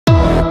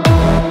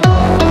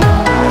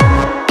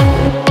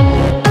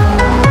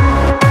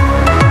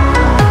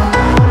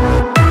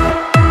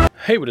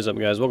Hey, what is up,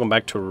 guys? Welcome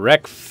back to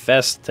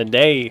Wreckfest.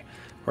 Today,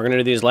 we're going to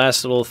do these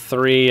last little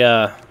three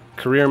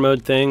career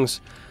mode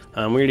things.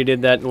 We already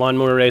did that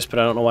lawnmower race, but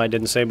I don't know why I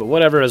didn't say, but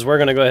whatever, as we're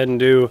going to go ahead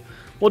and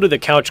we'll do the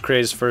couch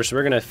craze first.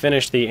 We're going to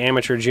finish the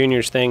amateur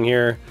juniors thing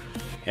here,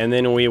 and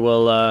then we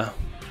will,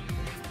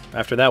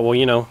 after that,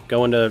 we'll,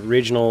 go into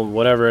regional,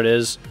 whatever it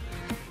is.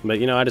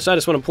 But, I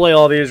just want to play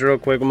all these real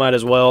quick. We might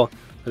as well.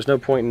 There's no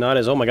point in not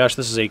as, oh my gosh,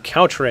 this is a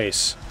couch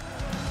race.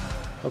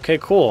 Okay,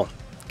 cool.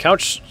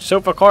 Couch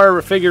sofa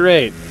car figure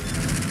 8.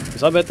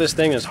 Because I bet this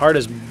thing is hard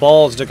as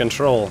balls to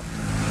control.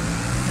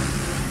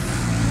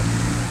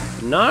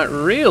 Not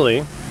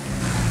really.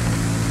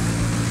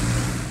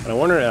 But I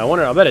wonder,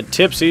 I bet it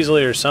tips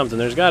easily or something.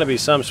 There's got to be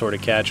some sort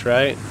of catch,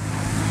 right?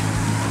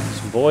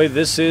 So boy,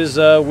 this is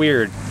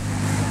weird.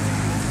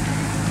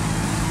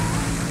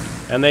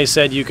 And they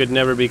said you could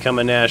never become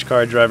a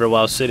NASCAR driver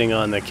while sitting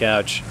on the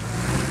couch.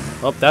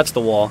 Oh, that's the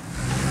wall.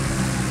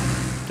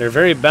 They're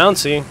very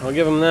bouncy, I'll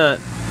give them that.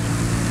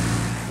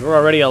 We're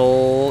already in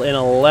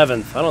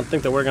 11th. I don't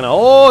think that we're going to...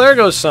 Oh, there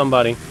goes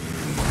somebody.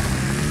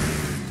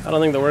 I don't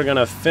think that we're going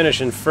to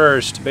finish in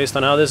first based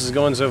on how this is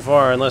going so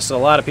far, unless a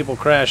lot of people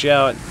crash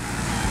out.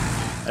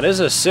 It is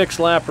a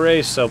 6-lap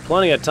race, so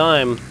plenty of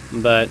time,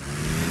 but...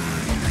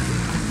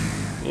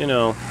 we're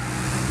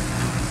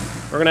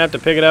going to have to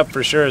pick it up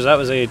for sure, as that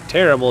was a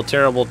terrible,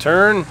 terrible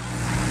turn.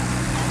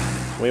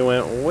 We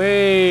went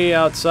way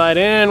outside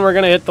in. We're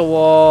going to hit the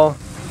wall.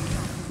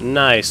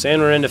 Nice,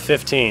 and we're into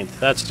 15th.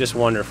 That's just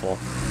wonderful.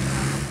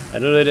 I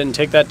literally didn't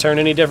take that turn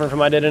any different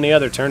from I did any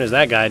other turn, as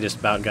that guy just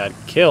about got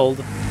killed.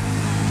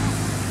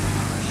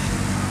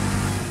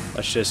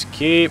 Let's just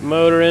keep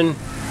motoring.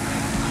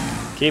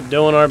 Keep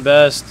doing our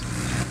best.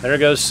 There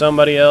goes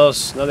somebody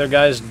else. Another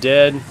guy's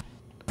dead.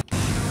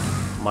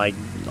 My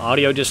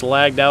audio just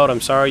lagged out.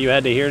 I'm sorry you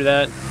had to hear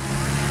that.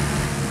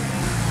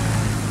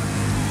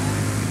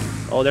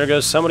 Oh, there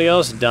goes somebody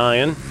else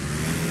dying.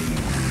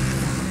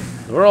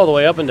 We're all the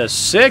way up into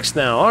 6th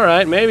now.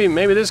 Alright, maybe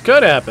this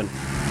could happen.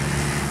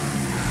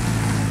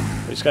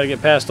 We just gotta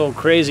get past old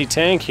crazy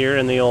tank here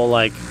and the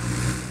old,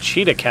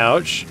 cheetah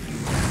couch.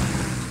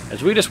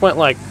 As we just went,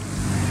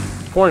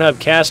 Pornhub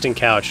casting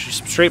couch.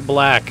 Just straight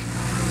black.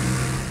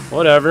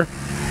 Whatever.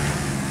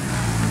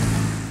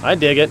 I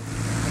dig it.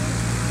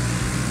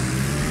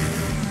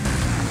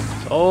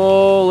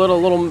 Oh,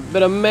 little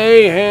bit of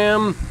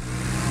mayhem.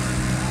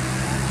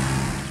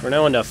 We're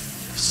now into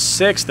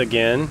 6th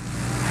again.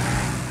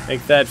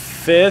 Make that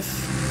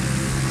 5th.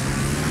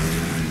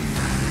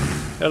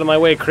 Get out of my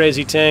way,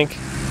 crazy tank.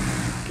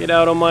 Get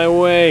out of my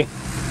way.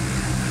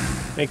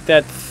 Make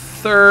that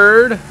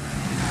 3rd.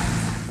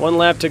 1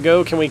 lap to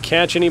go. Can we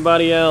catch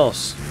anybody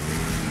else?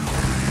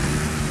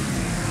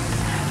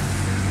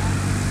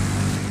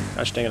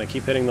 Gosh dang it, I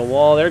keep hitting the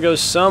wall. There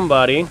goes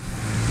somebody.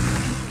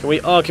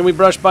 Can we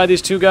brush by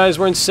these two guys?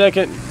 We're in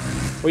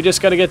 2nd. We just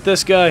got to get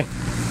this guy.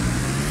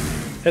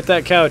 Hit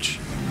that couch.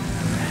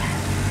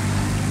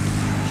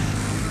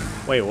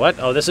 Wait, what?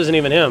 Oh, this isn't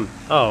even him.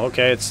 Oh,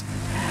 okay, it's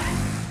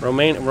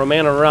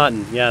Romana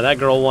Rotten. Yeah, that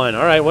girl won.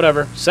 Alright,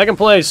 whatever. 2nd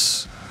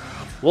place.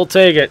 We'll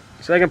take it.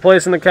 2nd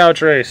place in the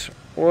couch race.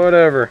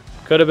 Whatever.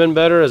 Could have been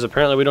better, as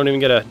apparently we don't even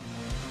get a...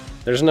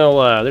 There's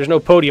no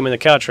podium in the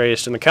couch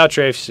race. In the couch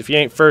race, if you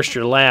ain't first,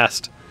 you're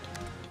last.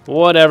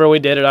 Whatever, we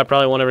did it. I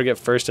probably won't ever get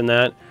first in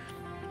that.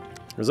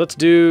 Let's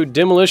do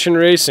demolition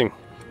racing.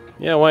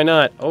 Yeah, why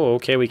not? Oh,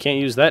 okay, we can't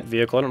use that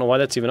vehicle. I don't know why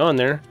that's even on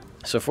there.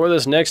 So for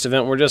this next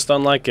event, we're just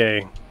on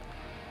that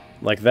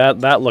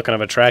looking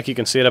of a track. You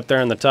can see it up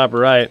there in the top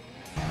right.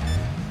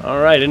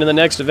 Alright, into the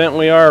next event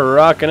we are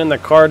rocking in the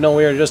Cardinal.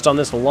 We are just on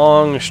this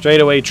long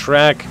straightaway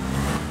track.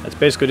 It's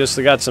basically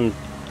just got some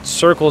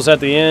circles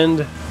at the end,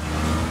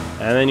 and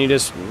then you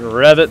just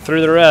rev it through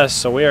the rest.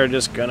 So we are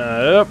just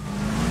gonna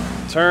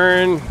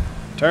turn.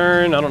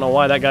 I don't know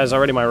why that guy's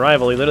already my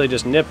rival. He literally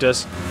just nipped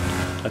us.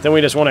 I think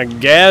we just want to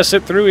gas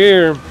it through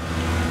here,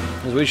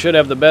 because we should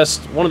have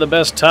one of the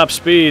best top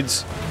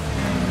speeds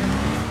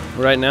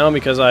right now,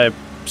 because I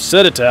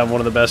set it to have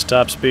one of the best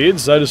top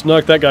speeds. I just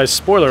knocked that guy's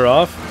spoiler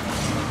off.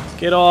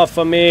 Get off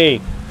of me.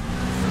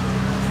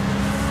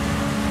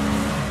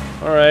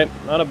 Alright,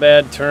 not a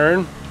bad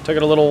turn. Took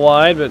it a little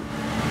wide, but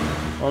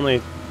only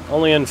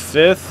in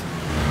 5th.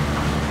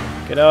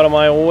 Get out of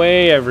my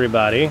way,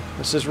 everybody.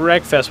 This is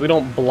Wreckfest. We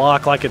don't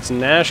block like it's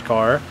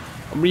NASCAR.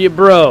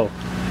 Bro,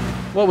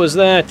 what was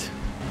that?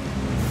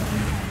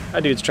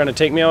 That dude's trying to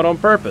take me out on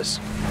purpose.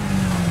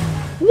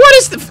 What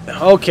is the...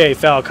 Okay,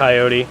 Foul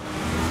Coyote.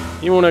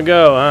 You want to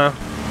go, huh?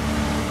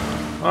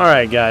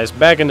 Alright, guys.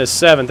 Back into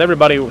 7th.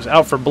 Everybody was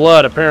out for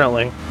blood,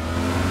 apparently.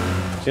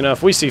 So,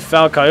 if we see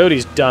Foul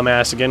Coyote's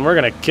dumbass again, we're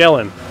going to kill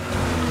him.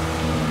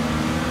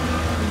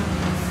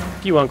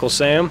 You, Uncle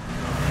Sam.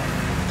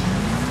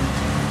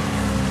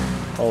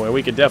 Oh,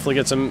 we could definitely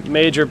get some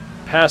major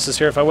passes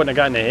here if I wouldn't have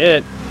gotten a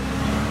hit.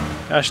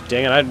 Gosh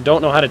dang it, I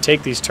don't know how to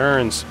take these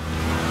turns.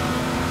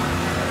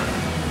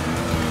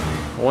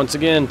 Once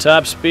again,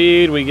 top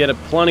speed. We get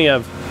plenty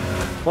of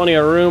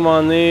room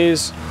on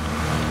these.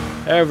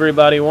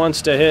 Everybody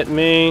wants to hit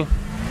me.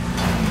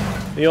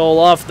 The old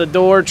off the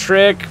door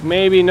trick.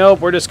 Maybe, nope,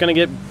 we're just going to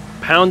get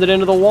pounded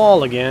into the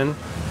wall again.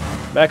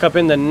 Back up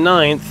in the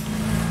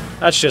 9th.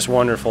 That's just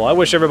wonderful. I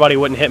wish everybody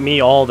wouldn't hit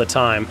me all the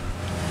time.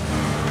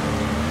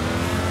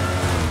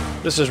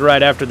 This is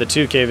right after the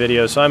 2K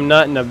video, so I'm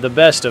not in the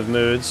best of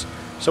moods.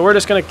 So we're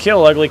just going to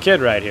kill Ugly Kid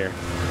right here.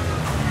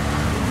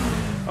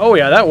 Oh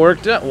yeah, that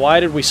worked. Why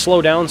did we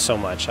slow down so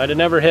much? I did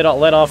never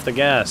let off the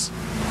gas.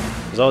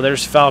 Oh,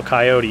 there's Foul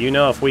Coyote. You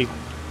know, if we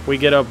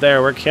get up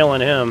there, we're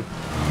killing him.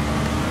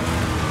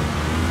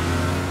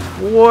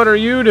 What are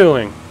you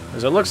doing?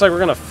 Because it looks like we're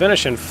going to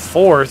finish in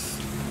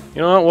 4th.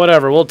 You know what?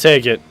 Whatever. We'll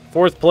take it.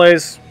 4th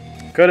place.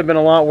 Could have been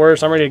a lot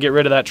worse. I'm ready to get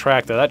rid of that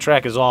track, though. That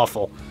track is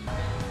awful.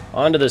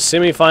 On to the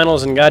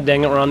semifinals, and god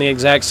dang it, we're on the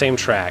exact same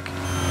track.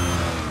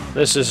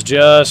 This is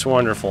just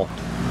wonderful.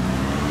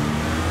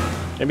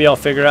 Maybe I'll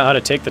figure out how to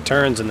take the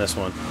turns in this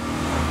one.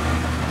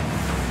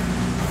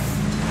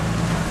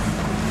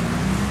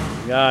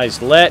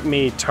 Guys, let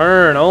me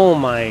turn. Oh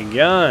my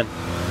god.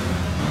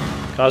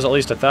 Cause at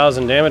least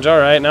 1,000 damage.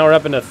 Alright, now we're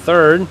up into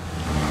 3rd.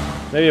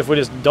 Maybe if we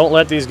just don't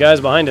let these guys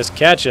behind us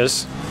catch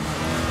us.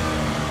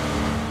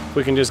 If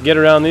we can just get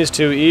around these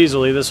two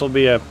easily, this will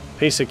be a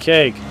piece of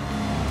cake.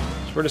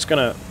 We're just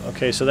gonna,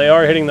 okay, so they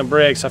are hitting the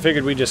brakes. I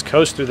figured we'd just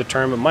coast through the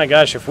turn, but my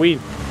gosh, if we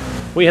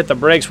hit the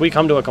brakes, we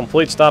come to a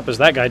complete stop as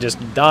that guy just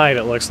died,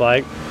 it looks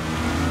like.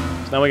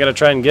 So now we gotta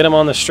try and get him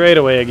on the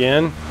straightaway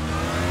again.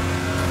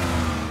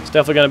 It's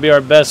definitely gonna be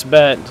our best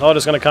bet. It's all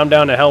just gonna come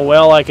down to how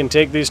well I can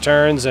take these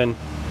turns and...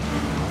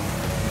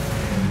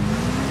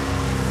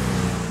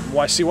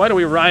 Why do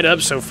we ride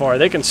up so far?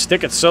 They can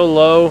stick it so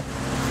low.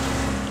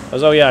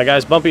 Oh yeah,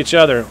 guys, bump each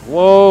other.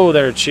 Whoa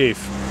there, Chief.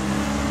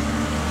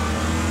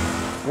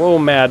 Whoa,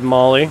 Mad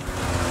Molly.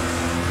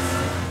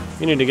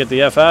 You need to get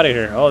the F out of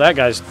here. Oh, that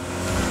guy's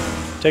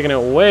taking it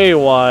way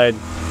wide.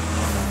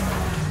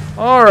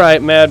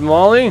 Alright, Mad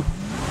Molly.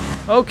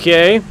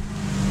 Okay.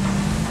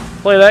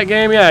 Play that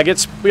game? Yeah, get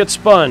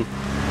spun.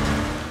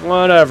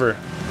 Whatever.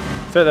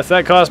 If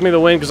that cost me the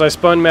win because I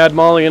spun Mad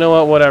Molly, you know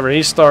what? Whatever.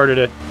 He started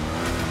it.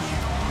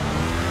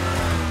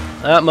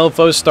 That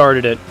mofo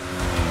started it.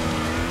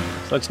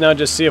 So let's now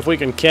just see if we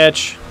can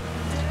catch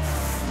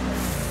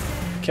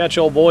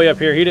old boy up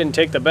here. He didn't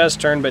take the best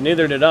turn, but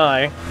neither did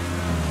I.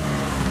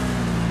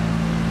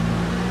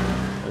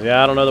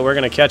 Yeah, I don't know that we're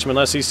going to catch him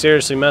unless he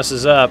seriously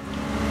messes up.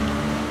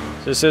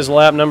 This is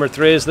lap number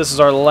 3. So this is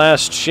our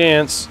last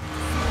chance.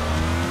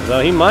 So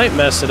he might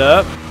mess it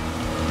up.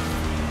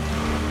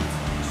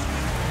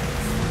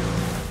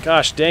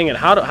 Gosh dang it.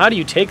 How do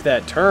you take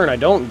that turn? I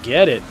don't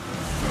get it.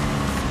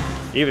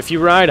 Even if you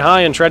ride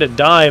high and try to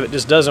dive, it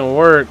just doesn't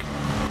work.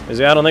 I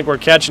don't think we're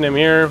catching him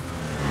here.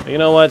 But you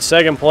know what?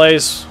 2nd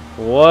place.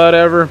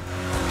 Whatever.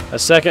 A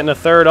 2nd and a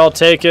 3rd, I'll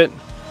take it.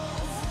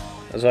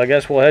 So I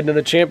guess we'll head to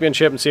the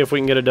championship and see if we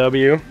can get a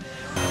W.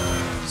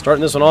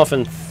 Starting this one off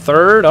in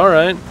 3rd.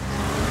 Alright.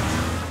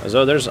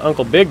 So there's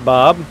Uncle Big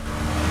Bob.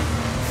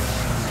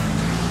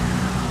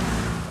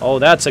 Oh,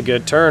 that's a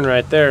good turn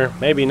right there.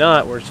 Maybe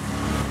not. We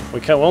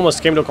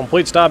almost came to a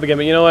complete stop again,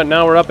 but you know what?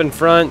 Now we're up in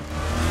front.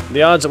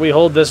 The odds that we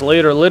hold this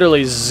lead are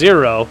literally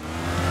 0.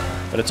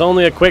 But it's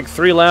only a quick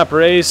 3-lap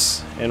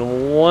race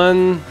and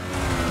one...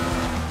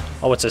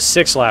 Oh, it's a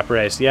 6-lap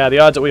race. Yeah, the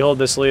odds that we hold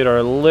this lead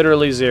are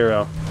literally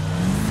 0.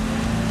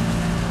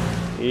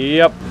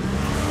 Yep.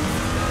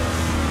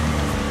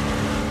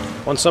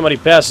 Once somebody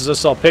passes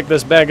us, I'll pick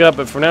this back up.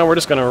 But for now, we're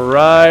just going to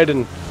ride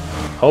and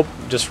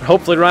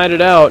hopefully ride it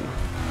out.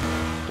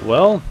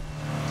 Well,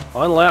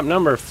 on lap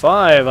number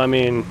 5, I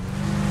mean,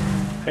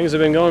 things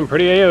have been going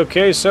pretty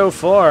A-okay so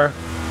far.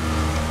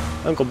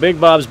 Uncle Big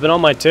Bob's been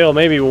on my tail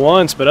maybe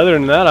once, but other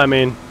than that, I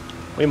mean,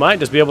 we might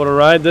just be able to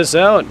ride this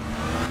out.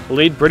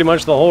 Lead pretty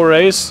much the whole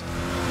race,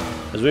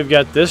 as we've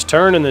got this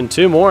turn and then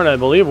 2 more, and I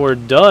believe we're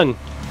done.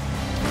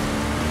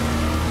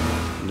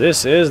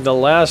 This is the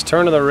last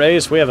turn of the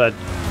race. We have a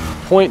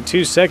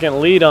 0.2-second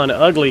lead on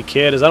Ugly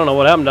Kid, as I don't know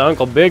what happened to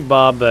Uncle Big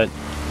Bob, but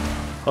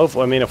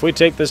hopefully, I mean, if we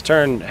take this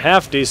turn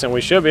half decent,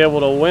 we should be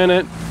able to win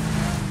it.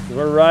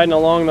 We're riding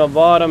along the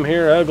bottom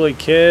here. Ugly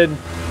Kid,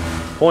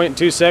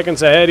 0.2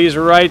 seconds ahead. He's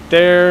right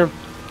there.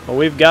 Well,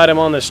 we've got him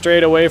on the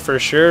straightaway for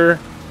sure,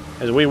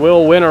 as we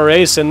will win a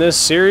race in this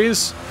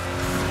series,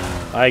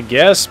 I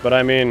guess. But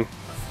I mean,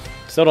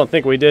 still don't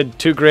think we did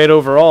too great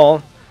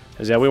overall,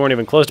 as yeah, we weren't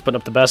even close to putting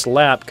up the best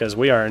lap because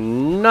we are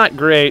not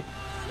great.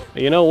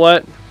 But you know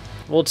what?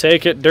 We'll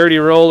take it. Dirty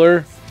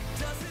Roller.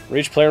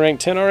 Reach player rank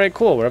 10. All right,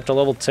 cool. We're up to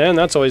level 10.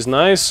 That's always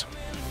nice.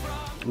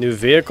 New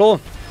vehicle.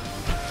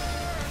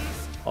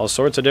 All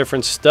sorts of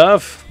different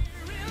stuff.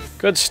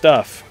 Good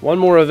stuff. One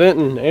more event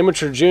in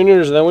Amateur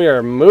Juniors, and then we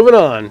are moving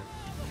on.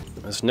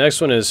 This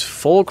next one is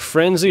Folk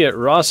Frenzy at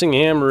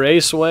Rossingham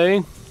Raceway.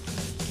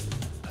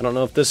 I don't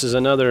know if this is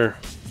another...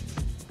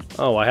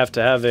 Oh, I have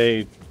to have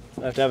a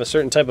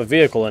certain type of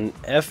vehicle, an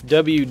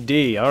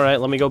FWD. All right,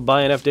 let me go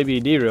buy an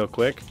FWD real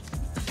quick.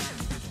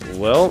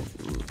 Well,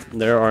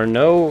 there are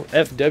no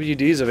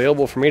FWDs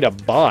available for me to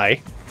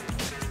buy.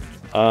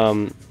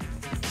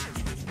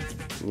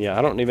 Yeah,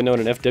 I don't even know what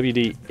an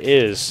FWD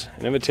is.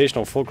 An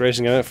invitational folk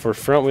racing event for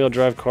front-wheel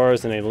drive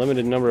cars and a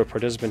limited number of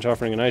participants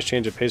offering a nice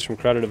change of pace from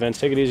crowded events.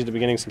 Take it easy at the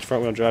beginning since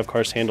front-wheel drive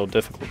cars handle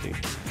difficulty.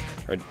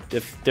 Or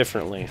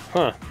differently.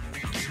 Huh.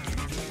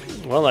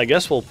 Well, I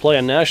guess we'll play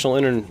a national,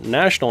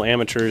 international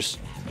amateurs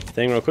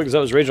thing real quick, because that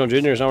was regional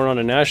juniors. Now we're on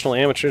to national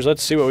amateurs.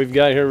 Let's see what we've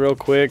got here real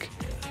quick.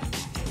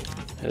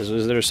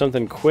 Is there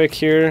something quick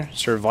here?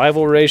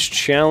 Survival race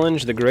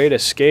challenge, the Great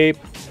Escape,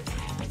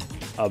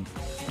 a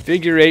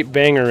figure 8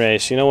 banger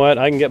race. You know what?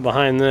 I can get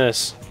behind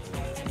this.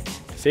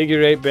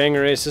 Figure 8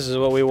 banger race. This is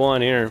what we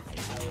want here.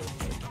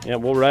 Yeah,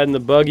 we'll ride in the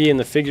buggy in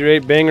the figure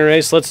 8 banger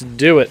race. Let's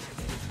do it.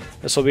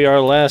 This will be our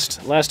last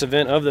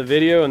event of the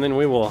video, and then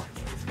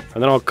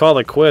I'll call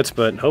it quits.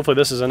 But hopefully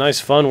this is a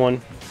nice fun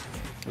one.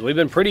 We've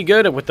been pretty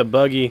good with the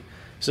buggy.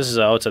 So this is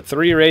it's a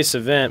 3-race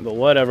event, but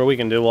whatever, we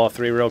can do all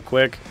 3 real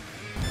quick.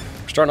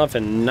 We're starting off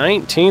in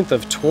 19th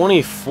of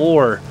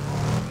 24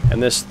 in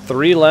this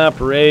 3-lap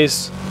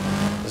race.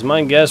 As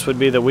my guess would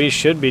be that we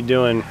should be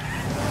doing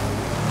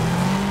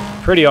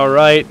pretty all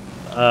right.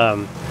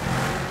 I'm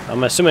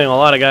assuming a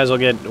lot of guys will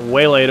get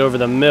waylaid over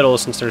the middle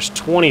since there's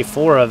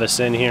 24 of us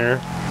in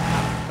here.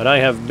 But I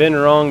have been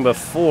wrong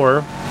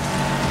before.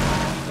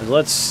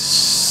 Let's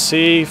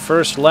see.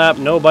 First lap,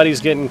 nobody's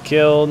getting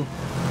killed.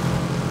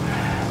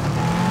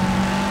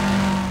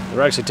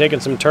 We're actually taking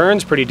some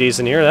turns pretty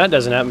decent here. That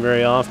doesn't happen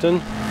very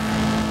often,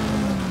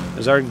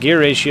 as our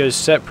gear ratio is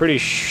set pretty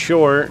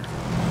short.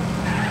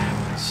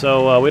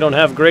 So we don't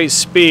have great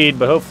speed,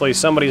 but hopefully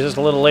somebody's just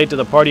a little late to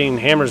the party and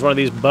hammers one of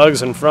these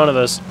bugs in front of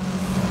us.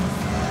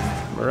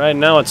 But right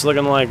now it's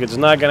looking like it's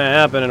not going to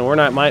happen, and we're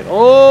not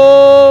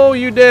Oh,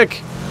 you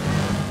dick!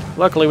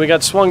 Luckily we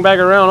got swung back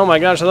around. Oh my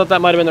gosh, I thought that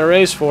might have been the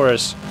race for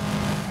us.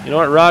 You know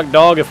what, Rock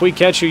Dog, if we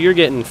catch you, you're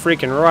getting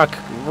freaking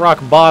rock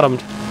bottomed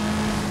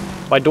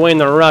by Dwayne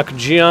the Rock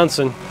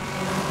Johnson.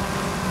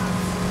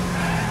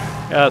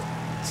 Yeah,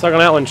 stuck on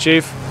that one,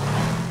 Chief.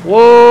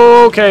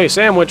 Whoa, okay,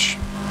 sandwich.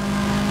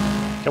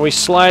 Can we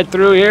slide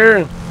through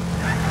here?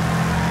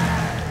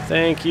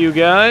 Thank you,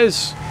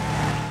 guys.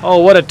 Oh,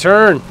 what a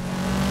turn.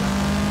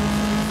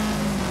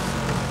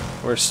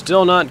 We're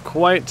still not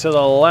quite to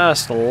the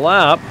last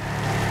lap.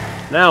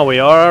 Now we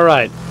are. All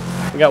right.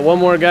 We got one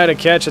more guy to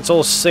catch. It's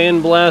old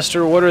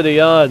Sandblaster. What are the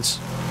odds?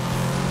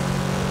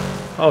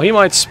 Oh, he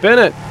might spin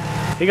it.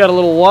 He got a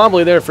little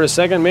wobbly there for a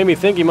second. Made me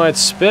think he might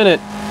spin it.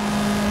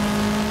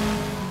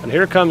 And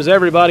here comes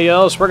everybody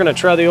else. We're going to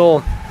try the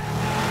old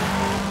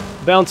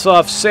bounce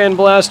off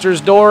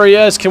Sandblaster's door.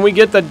 Yes, can we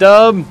get the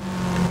dub?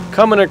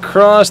 Coming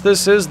across.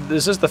 Is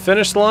this the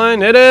finish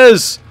line? It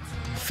is.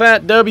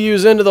 Fat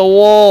W's into the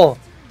wall.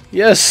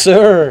 Yes,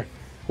 sir.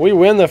 We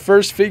win the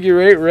first figure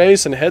 8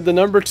 race and head to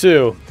number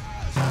 2.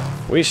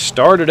 We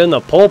started in the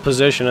pole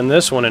position in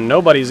this one, and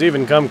nobody's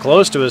even come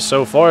close to us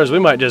so far, as we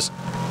might just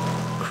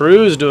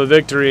cruise to a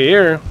victory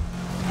here.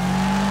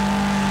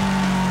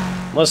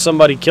 Unless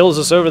somebody kills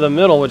us over the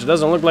middle, which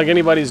doesn't look like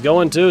anybody's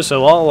going to,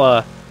 so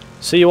I'll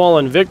see you all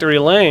in victory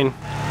lane.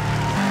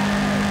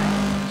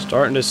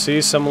 Starting to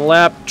see some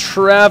lap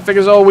traffic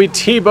as we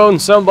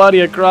T-boned somebody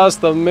across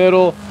the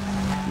middle.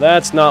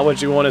 That's not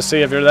what you want to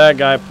see if you're that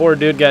guy. Poor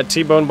dude got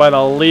T-boned by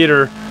the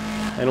leader,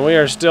 and we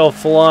are still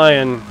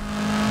flying.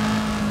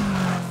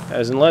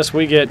 As unless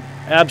we get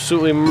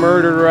absolutely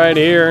murdered right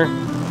here,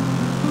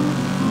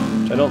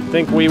 which I don't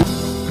think we...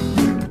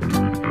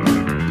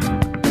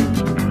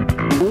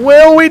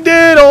 Well, we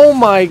did! Oh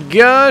my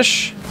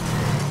gosh!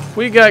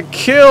 We got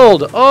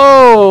killed!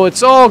 Oh,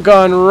 it's all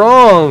gone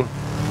wrong!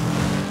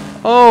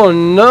 Oh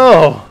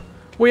no!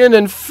 We end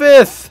in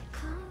 5th!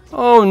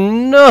 Oh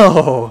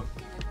no!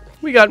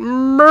 We got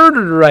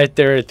murdered right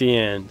there at the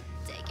end.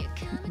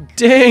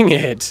 Dang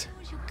it!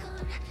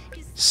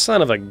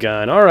 Son of a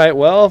gun. Alright,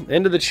 well,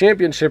 into the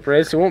championship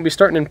race. We won't be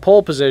starting in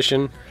pole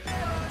position.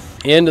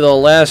 Into the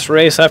last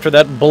race after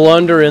that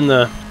blunder in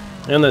the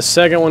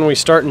second one. We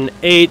start in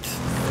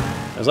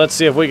 8th. Let's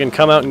see if we can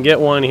come out and get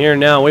one here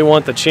now. We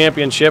want the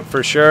championship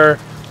for sure.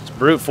 This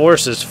brute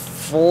force is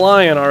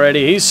flying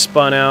already. He's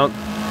spun out.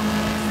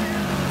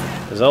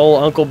 His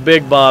old Uncle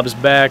Big Bob's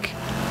back.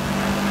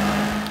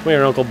 Come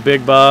here, Uncle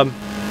Big Bob.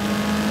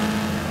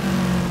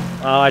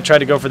 I tried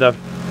to go for that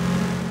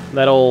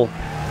old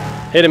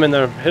hit him in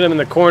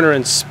the corner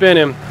and spin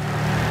him.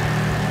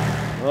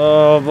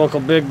 Oh, Uncle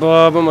Big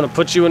Bob, I'm gonna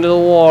put you into the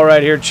wall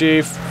right here,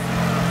 Chief.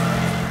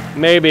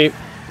 Maybe.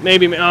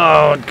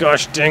 Oh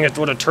gosh, dang it!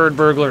 What a turd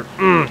burglar.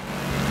 You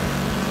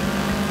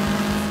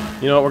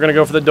know what? We're gonna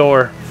go for the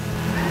door.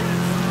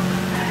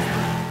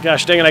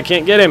 Gosh dang it! I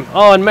can't get him.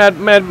 Oh, and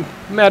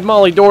Mad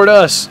Molly doored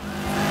us.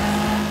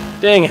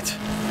 Dang it!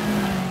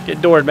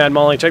 Get doored, Mad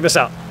Molly. Check this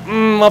out.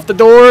 Off the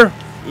door.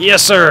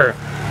 Yes, sir.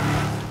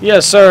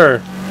 Yes,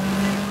 sir.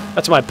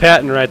 That's my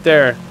patent right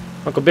there.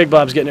 Uncle Big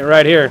Bob's getting it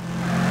right here.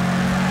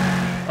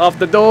 Off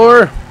the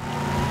door.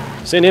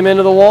 Send him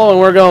into the wall, and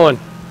we're going.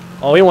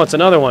 Oh, he wants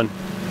another one.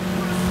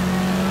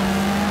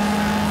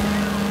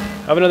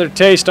 Have another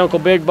taste, Uncle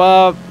Big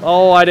Bob.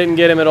 Oh, I didn't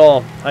get him at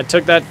all. I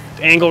took that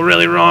angle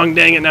really wrong.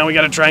 Dang it, now we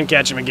got to try and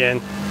catch him again.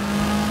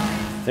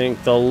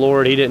 Thank the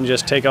Lord he didn't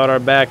just take out our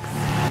back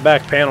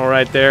panel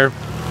right there.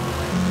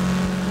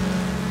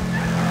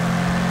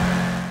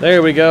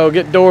 There we go.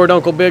 Get doored,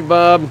 Uncle Big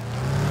Bob.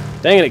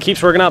 Dang it, it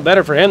keeps working out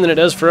better for him than it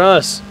does for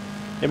us.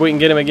 Maybe we can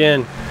get him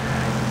again.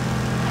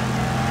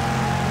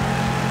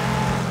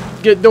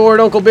 Get doored,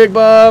 Uncle Big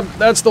Bob.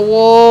 That's the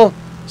wall.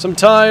 Some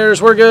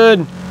tires. We're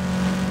good.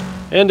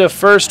 Into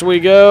first we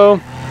go.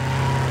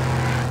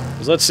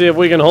 Let's see if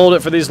we can hold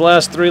it for these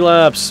last 3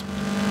 laps.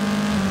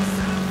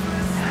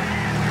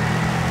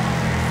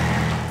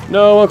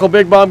 No, Uncle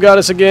Big Bob got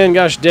us again.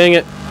 Gosh dang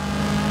it.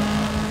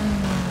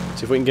 Let's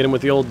see if we can get him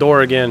with the old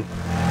door again.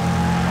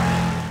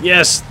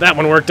 Yes, that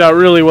one worked out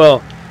really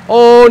well.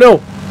 Oh,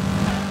 no.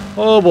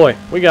 Oh, boy.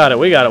 We got it.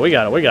 We got it. We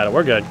got it. We got it.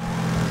 We're good.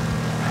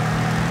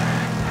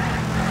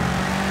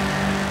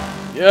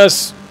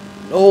 Yes.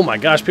 Oh, my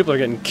gosh. People are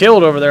getting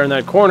killed over there in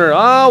that corner.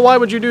 Ah, why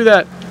would you do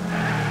that?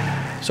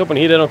 I was hoping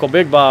he did Uncle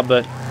Big Bob,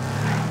 but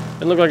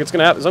didn't look like it's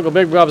going to happen. Uncle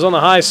Big Bob's on the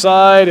high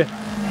side.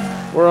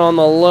 We're on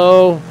the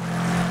low.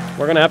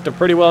 We're going to have to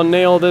pretty well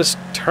nail this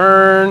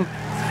turn.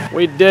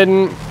 We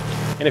didn't.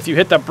 And if you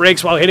hit the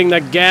brakes while hitting the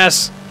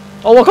gas...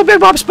 Oh, Uncle Big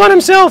Bob spun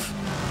himself!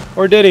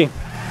 Or did he?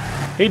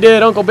 He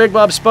did. Uncle Big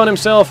Bob spun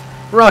himself.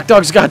 Rock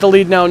Dog's got the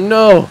lead now.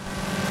 No.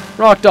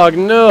 Rock Dog,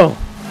 no.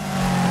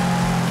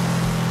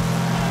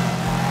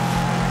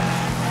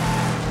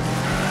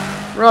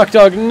 Rock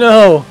Dog,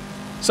 no.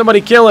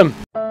 Somebody kill him.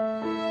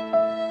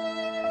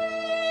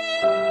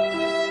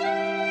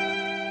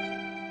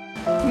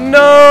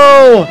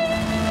 No!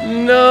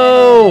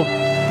 No!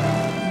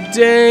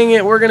 Dang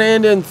it, we're going to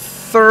end in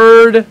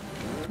 3rd.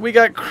 We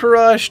got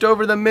crushed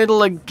over the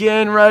middle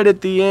again right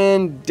at the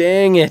end.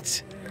 Dang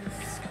it.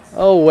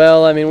 Oh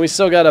well, I mean, we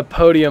still got a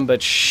podium,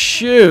 but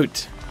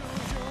shoot.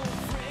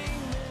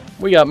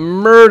 We got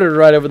murdered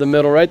right over the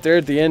middle, right there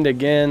at the end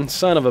again.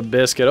 Son of a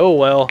biscuit. Oh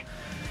well.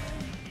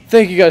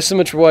 Thank you guys so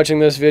much for watching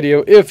this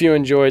video. If you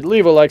enjoyed,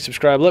 leave a like,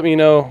 subscribe. Let me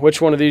know which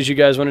one of these you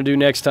guys want to do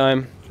next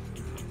time.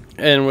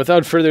 And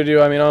without further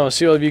ado, I mean, I'll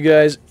see all of you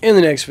guys in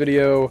the next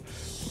video.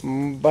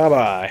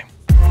 Bye-bye.